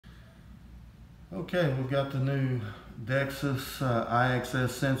Okay, we've got the new Dexis IXS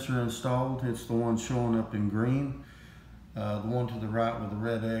sensor installed. It's the one showing up in green. The one to the right with the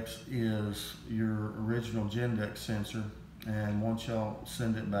red X is your original Gendex sensor, and once y'all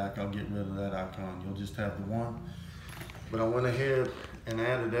send it back, I'll get rid of that icon. You'll just have the one. But I went ahead and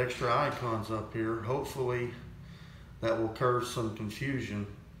added extra icons up here. Hopefully that will curb some confusion.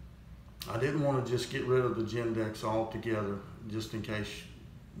 I didn't want to just get rid of the Gendex altogether, just in case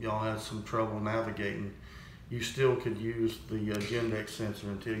y'all had some trouble navigating. You still could use the Gendex sensor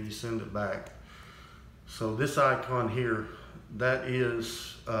until you send it back. So this icon here, that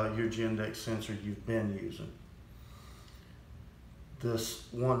is your Gendex sensor you've been using. This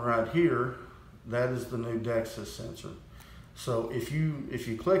one right here, that is the new Dexis sensor. So if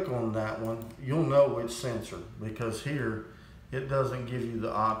you click on that one, you'll know which sensor, because here it doesn't give you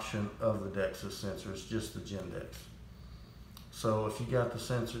the option of the Dexis sensor, it's just the Gendex. So if you got the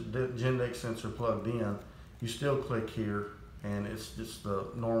Gendex sensor plugged in, you still click here, and it's just the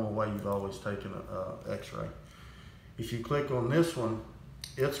normal way you've always taken an X-ray. If you click on this one,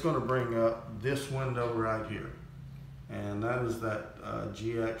 it's going to bring up this window right here, and that is that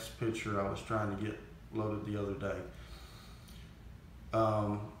GX picture I was trying to get loaded the other day.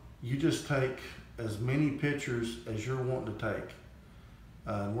 You just take as many pictures as you're wanting to take,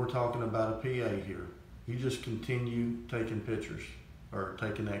 and we're talking about a PA here. You just continue taking pictures or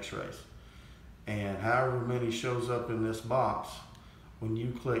taking x-rays, and however many shows up in this box, when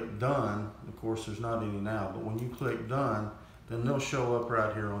you click done, of course there's not any now, but when you click done, then they'll show up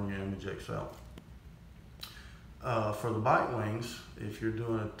right here on your Image XL. For the bite wings, if you're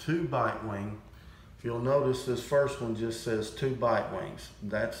doing a 2 bite wing, if you'll notice, this first one just says 2 bite wings.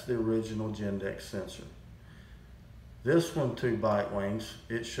 That's the original Gendex sensor. This one, 2 bite wings,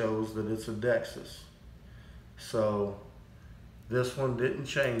 it shows that it's a Dexis. So this one didn't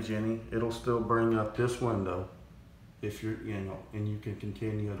change any. It'll still bring up this window if you're, and you can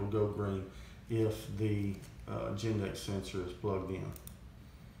continue. It'll go green if the Gendex sensor is plugged in.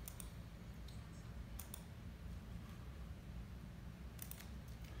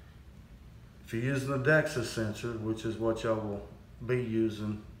 If you're using the Dexis sensor, which is what y'all will be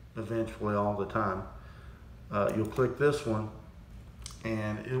using eventually all the time, you'll click this one,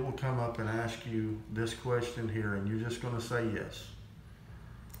 and it will come up and ask you this question here, and you're just going to say yes.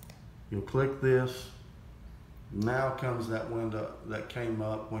 You'll click this. Now comes that window that came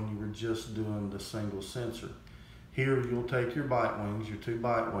up when you were just doing the single sensor. Here you'll take your bite wings, your 2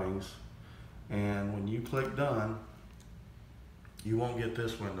 bite wings, and when you click done, you won't get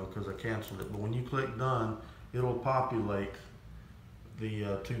this window because I canceled it, but when you click done, it'll populate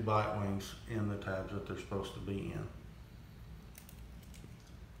the 2 bite wings in the tabs that they're supposed to be in.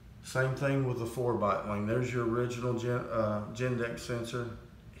 Same thing with the 4 bite wing. There's your original Gendex sensor.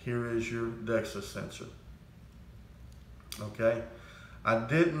 Here is your Dexis sensor. Okay, I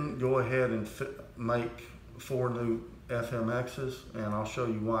didn't go ahead and make 4 new FMXs, and I'll show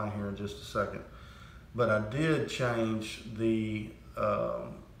you why here in just a second. But I did change the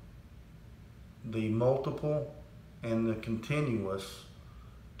multiple and the continuous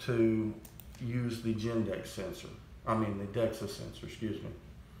to use the Gendex sensor. I mean the Dexis sensor, excuse me.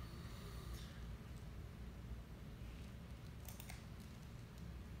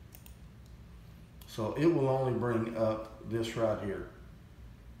 So it will only bring up this right here.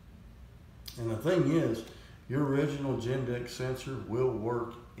 And the thing is, your original Gendex sensor will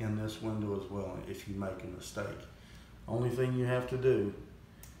work in this window as well if you make a mistake. Only thing you have to do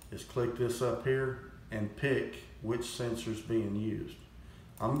is click this up here and pick which sensor is being used.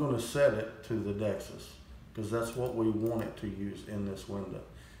 I'm going to set it to the Dexis because that's what we want it to use in this window.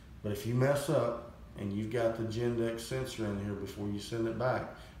 But if you mess up and you've got the Gendex sensor in here before you send it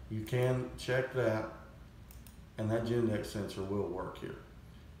back, you can check that, and that Gendex sensor will work here.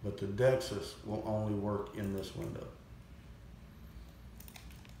 But the Dexis will only work in this window.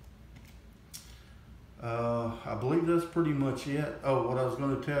 I believe that's pretty much it. Oh, what I was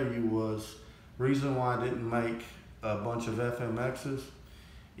going to tell you was, reason why I didn't make a bunch of FMXs,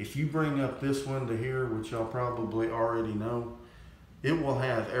 if you bring up this window here, which y'all probably already know, it will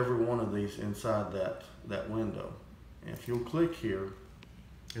have every one of these inside that window. And if you'll click here,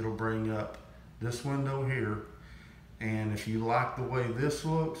 it'll bring up this window here, and if you like the way this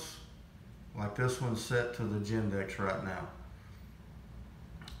looks, like this one's set to the Gendex right now.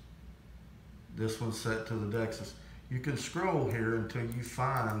 This one's set to the Dexis. You can scroll here until you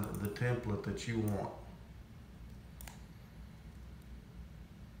find the template that you want.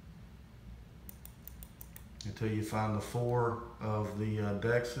 Until you find the 4 of the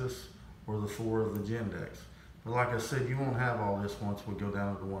Dexis or the 4 of the Gendex. But like I said, you won't have all this once we go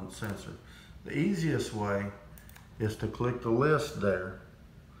down to one sensor. The easiest way is to click the list there.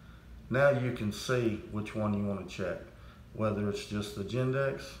 Now you can see which one you want to check, whether it's just the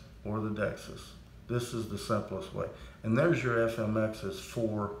Gendex or the Dexis. This is the simplest way. And there's your FMXs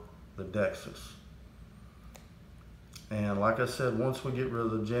for the Dexis. And like I said, once we get rid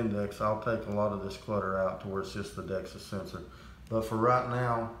of the Gendex, I'll take a lot of this clutter out to where it's just the Dexis sensor. But for right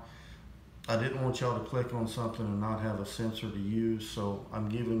now, I didn't want y'all to click on something and not have a sensor to use, so I'm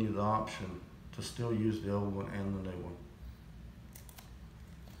giving you the option to still use the old one and the new one.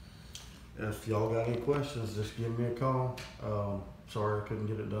 If y'all got any questions, just give me a call. Sorry I couldn't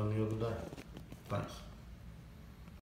get it done the other day. Thanks.